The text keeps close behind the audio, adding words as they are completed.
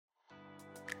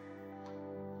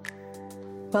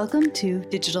Welcome to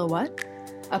Digital What?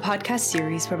 A podcast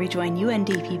series where we join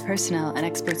UNDP personnel and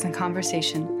experts in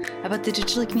conversation about the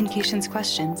digital communications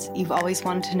questions you've always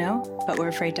wanted to know, but were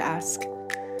afraid to ask.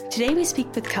 Today we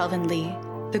speak with Kelvin Lee,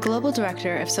 the Global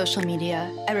Director of Social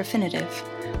Media at Refinitiv,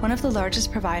 one of the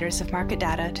largest providers of market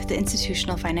data to the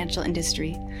institutional financial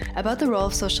industry, about the role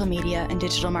of social media in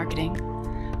digital marketing.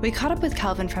 We caught up with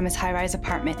Kelvin from his high-rise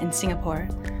apartment in Singapore,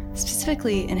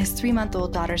 specifically in his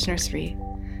 3-month-old daughter's nursery.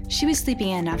 She was sleeping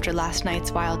in after last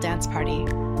night's wild dance party.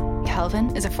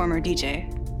 Kelvin is a former DJ.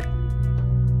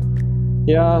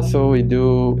 Yeah, so we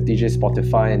do DJ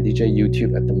Spotify and DJ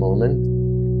YouTube at the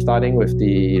moment. Starting with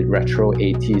the retro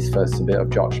 80s, first a bit of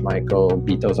George Michael,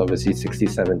 Beatles obviously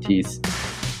 60s,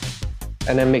 70s.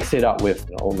 And then mix it up with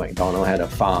Old MacDonald Had a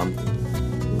Farm.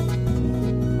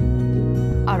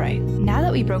 All right, now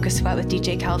that we broke a sweat with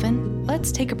DJ Kelvin,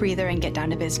 let's take a breather and get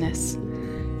down to business.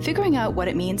 Figuring out what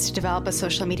it means to develop a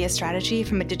social media strategy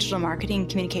from a digital marketing and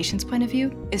communications point of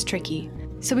view is tricky.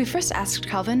 So we first asked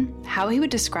Kelvin how he would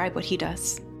describe what he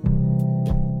does.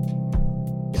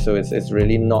 So it's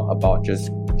really not about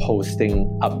just posting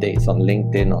updates on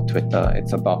LinkedIn or Twitter.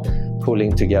 It's about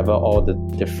pulling together all the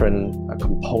different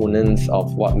components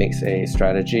of what makes a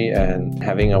strategy and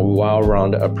having a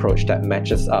well-rounded approach that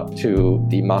matches up to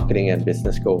the marketing and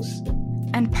business goals.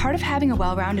 And part of having a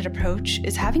well-rounded approach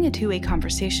is having a two-way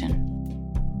conversation.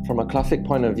 From a classic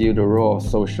point of view, the role of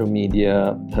social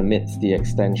media permits the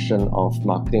extension of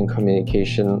marketing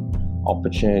communication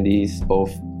opportunities,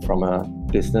 both from a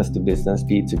business-to-business,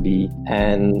 B2B,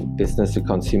 and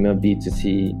business-to-consumer,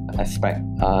 B2C aspect,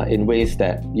 in ways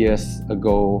that years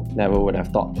ago never would have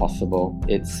thought possible.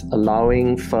 It's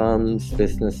allowing firms,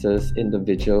 businesses,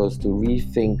 individuals to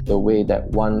rethink the way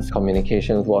that once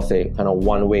communications was a kind of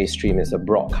one-way stream, it's a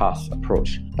broadcast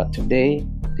approach. But today,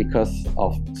 because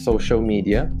of social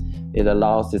media, it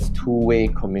allows this two-way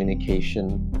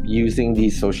communication using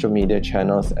these social media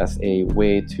channels as a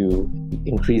way to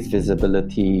increase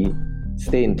visibility,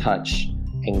 stay in touch,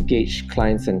 engage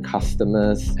clients and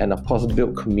customers, and of course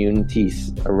build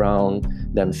communities around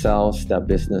themselves, their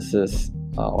businesses,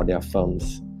 or their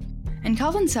firms. And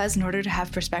Kelvin says in order to have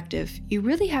perspective, you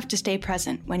really have to stay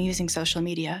present when using social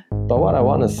media. But what I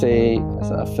want to say as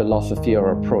a philosophy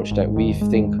or approach that we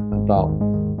think about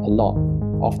a lot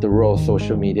of the role of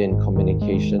social media in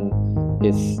communication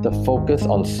is the focus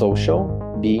on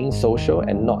social, being social,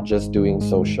 and not just doing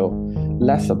social.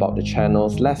 Less about the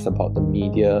channels, less about the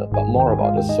media, but more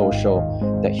about the social,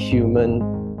 that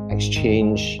human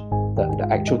exchange, the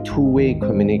actual two-way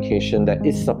communication that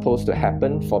is supposed to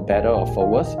happen for better or for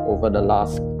worse over the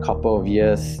last couple of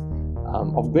years.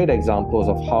 Of great examples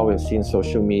of how we've seen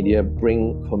social media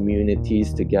bring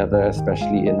communities together,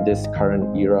 especially in this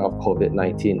current era of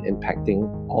COVID-19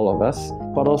 impacting all of us,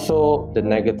 but also the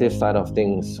negative side of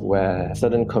things where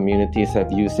certain communities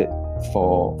have used it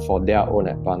for their own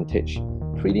advantage.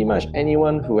 Pretty much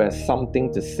anyone who has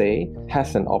something to say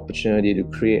has an opportunity to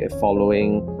create a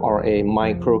following or a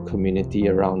micro community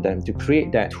around them, to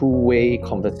create that two-way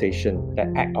conversation, that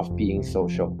act of being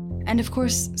social. And of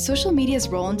course, social media's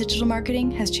role in digital marketing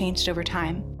has changed over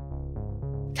time.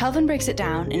 Kelvin breaks it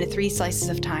down into 3 slices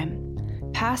of time: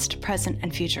 past, present,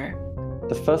 and future.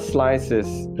 The first slice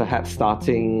is perhaps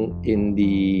starting in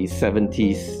the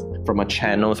 70s from a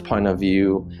channels point of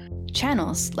view.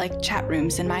 Channels like chat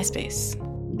rooms in MySpace.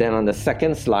 Then on the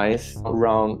second slice,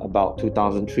 around about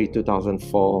 2003,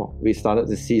 2004, we started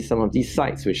to see some of these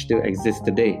sites which still exist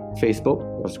today. Facebook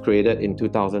was created in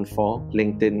 2004,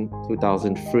 LinkedIn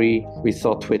 2003, we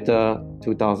saw Twitter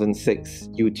 2006,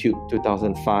 YouTube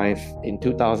 2005. In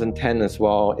 2010 as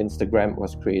well, Instagram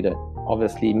was created.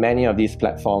 Obviously, many of these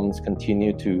platforms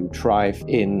continue to thrive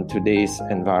in today's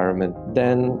environment.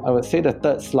 Then I would say the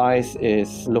third slice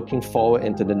is looking forward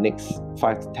into the next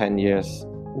 5 to 10 years.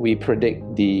 We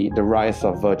predict the rise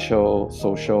of virtual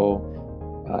social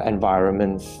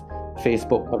environments.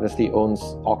 Facebook obviously owns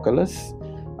Oculus.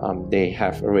 They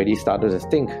have already started to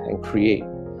think and create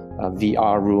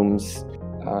VR rooms.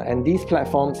 And these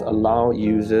platforms allow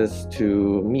users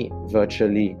to meet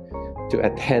virtually, to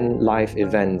attend live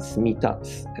events,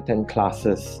 meetups, attend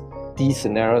classes. These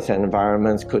scenarios and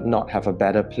environments could not have a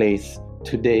better place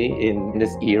today in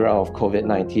this era of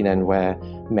COVID-19, and where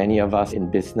many of us in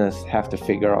business have to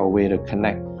figure out a way to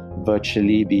connect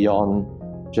virtually beyond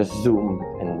just Zoom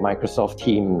and Microsoft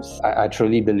Teams. I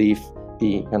truly believe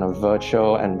the kind of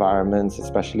virtual environments,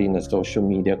 especially in the social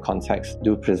media context,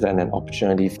 do present an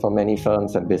opportunity for many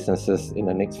firms and businesses in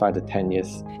the next 5 to 10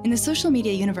 years. In the social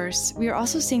media universe, we are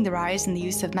also seeing the rise in the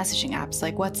use of messaging apps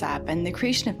like WhatsApp and the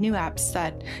creation of new apps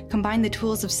that combine the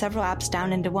tools of several apps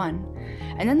down into one.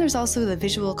 And then there's also the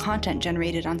visual content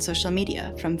generated on social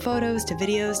media, from photos to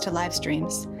videos to live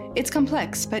streams. It's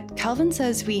complex, but Kelvin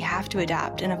says we have to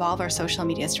adapt and evolve our social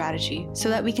media strategy so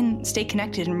that we can stay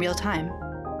connected in real time.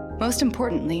 Most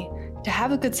importantly, to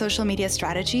have a good social media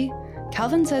strategy,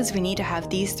 Kelvin says we need to have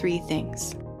these 3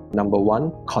 things. Number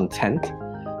 1, content.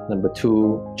 Number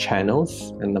 2,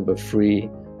 channels. And number 3,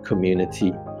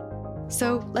 community.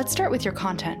 So let's start with your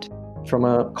content. From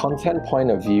a content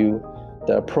point of view,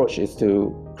 the approach is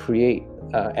to create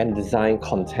and design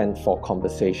content for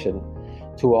conversation.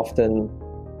 Too often,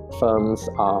 firms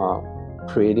are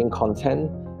creating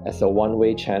content as a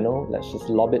one-way channel. Let's just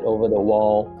lob it over the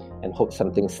wall and hope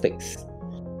something sticks.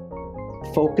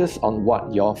 Focus on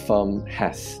what your firm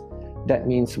has. That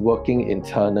means working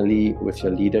internally with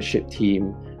your leadership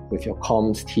team, with your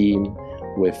comms team,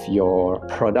 with your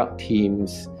product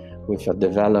teams, with your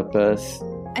developers.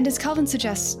 And as Kelvin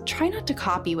suggests, try not to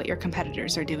copy what your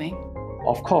competitors are doing.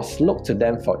 Of course, look to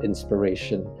them for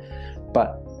inspiration,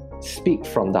 but speak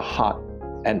from the heart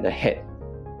and the head.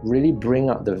 Really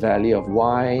bring up the value of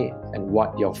why and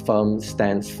what your firm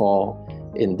stands for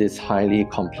in this highly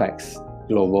complex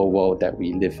global world that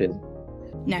we live in.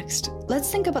 Next, let's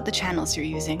think about the channels you're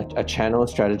using. A channel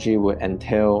strategy would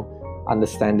entail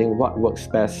understanding what works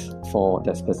best for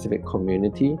the specific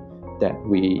community that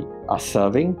we are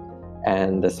serving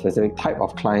and the specific type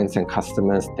of clients and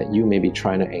customers that you may be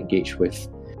trying to engage with.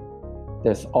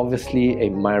 There's obviously a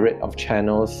myriad of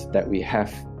channels that we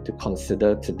have to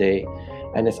consider today,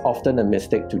 and it's often a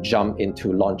mistake to jump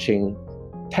into launching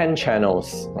 10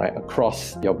 channels, right,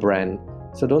 across your brand.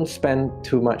 So don't spend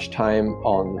too much time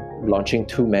on launching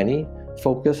too many.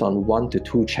 Focus on 1 to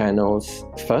 2 channels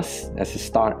first as a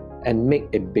start and make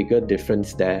a bigger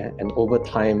difference there, and over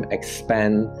time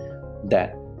expand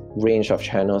that range of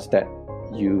channels that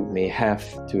you may have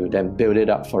to then build it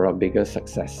up for a bigger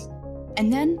success.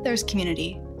 And then there's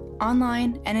community,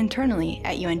 online and internally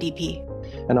at UNDP.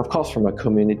 And of course, from a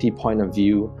community point of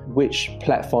view, which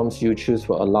platforms you choose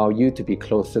will allow you to be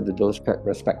closer to those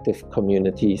respective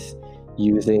communities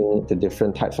using the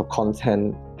different types of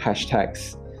content,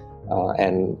 hashtags,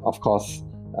 and of course,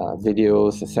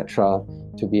 videos, etc.,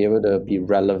 to be able to be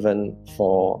relevant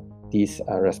for these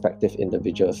respective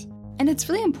individuals. And it's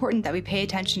really important that we pay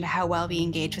attention to how well we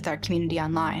engage with our community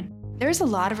online. There is a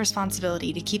lot of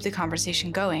responsibility to keep the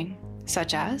conversation going,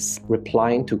 such as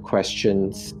replying to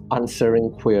questions,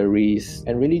 answering queries,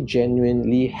 and really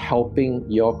genuinely helping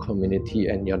your community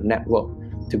and your network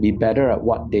to be better at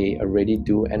what they already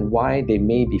do and why they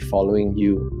may be following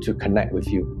you to connect with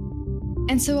you.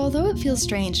 And so although it feels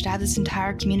strange to have this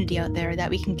entire community out there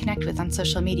that we can connect with on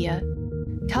social media,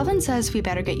 Kelvin says we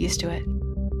better get used to it.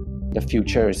 The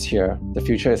future is here. The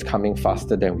future is coming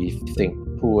faster than we think.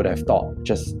 Who would have thought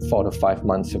just 4 to 5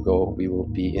 months ago we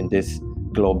would be in this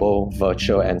global,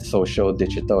 virtual and social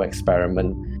digital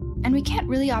experiment? And we can't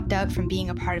really opt out from being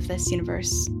a part of this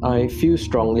universe. I feel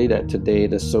strongly that today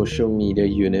the social media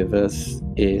universe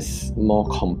is more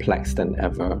complex than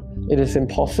ever. It is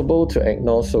impossible to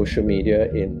ignore social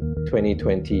media in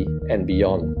 2020 and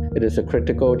beyond. It is a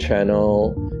critical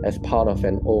channel as part of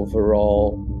an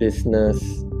overall business,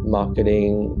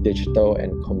 marketing, digital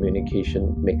and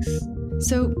communication mix.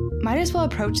 So might as well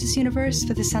approach this universe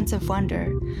with a sense of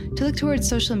wonder, to look towards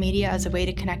social media as a way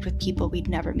to connect with people we'd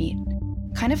never meet.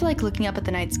 Kind of like looking up at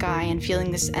the night sky and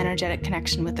feeling this energetic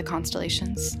connection with the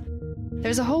constellations.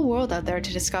 There's a whole world out there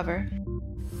to discover.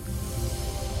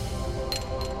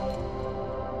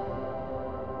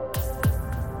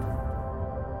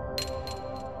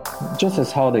 Just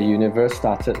as how the universe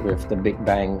started with the Big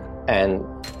Bang, and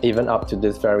even up to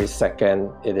this very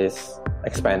second, it is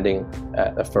expanding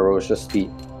at a ferocious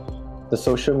speed. The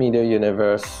social media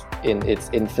universe in its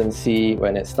infancy,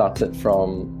 when it started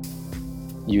from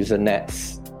user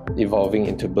nets, evolving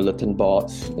into bulletin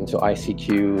boards, into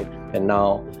ICQ, and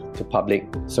now to public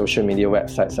social media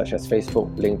websites such as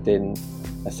Facebook, LinkedIn,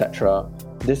 etc.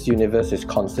 This universe is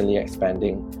constantly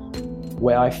expanding.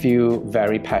 Where I feel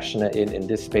very passionate in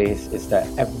this space is that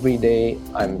every day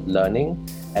I'm learning,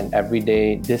 and every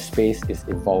day this space is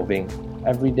evolving.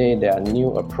 Every day there are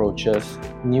new approaches,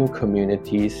 new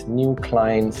communities, new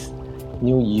clients,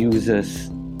 new users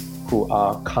who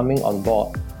are coming on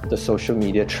board the social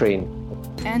media train.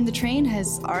 And the train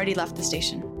has already left the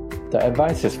station. The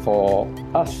advice is for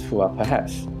us who are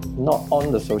perhaps not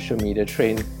on the social media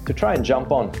train to try and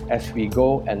jump on as we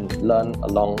go and learn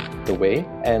along the way,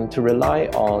 and to rely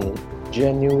on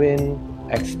genuine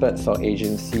experts or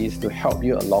agencies to help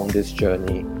you along this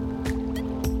journey.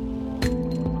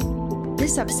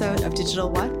 This episode of Digital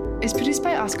What is produced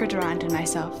by Oscar Durand and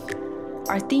myself.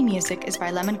 Our theme music is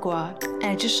by Lemon Gua, and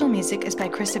additional music is by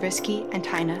Chris Zabriskie and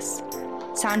Tynus.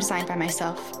 Sound design by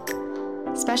myself.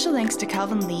 Special thanks to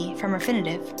Kelvin Lee from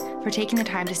Refinitiv for taking the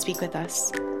time to speak with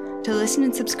us. To listen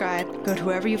and subscribe, go to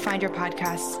wherever you find your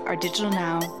podcasts or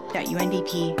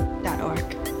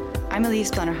digitalnow.undp.org. I'm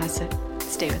Elise Blennerhassett.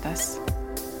 Stay with us.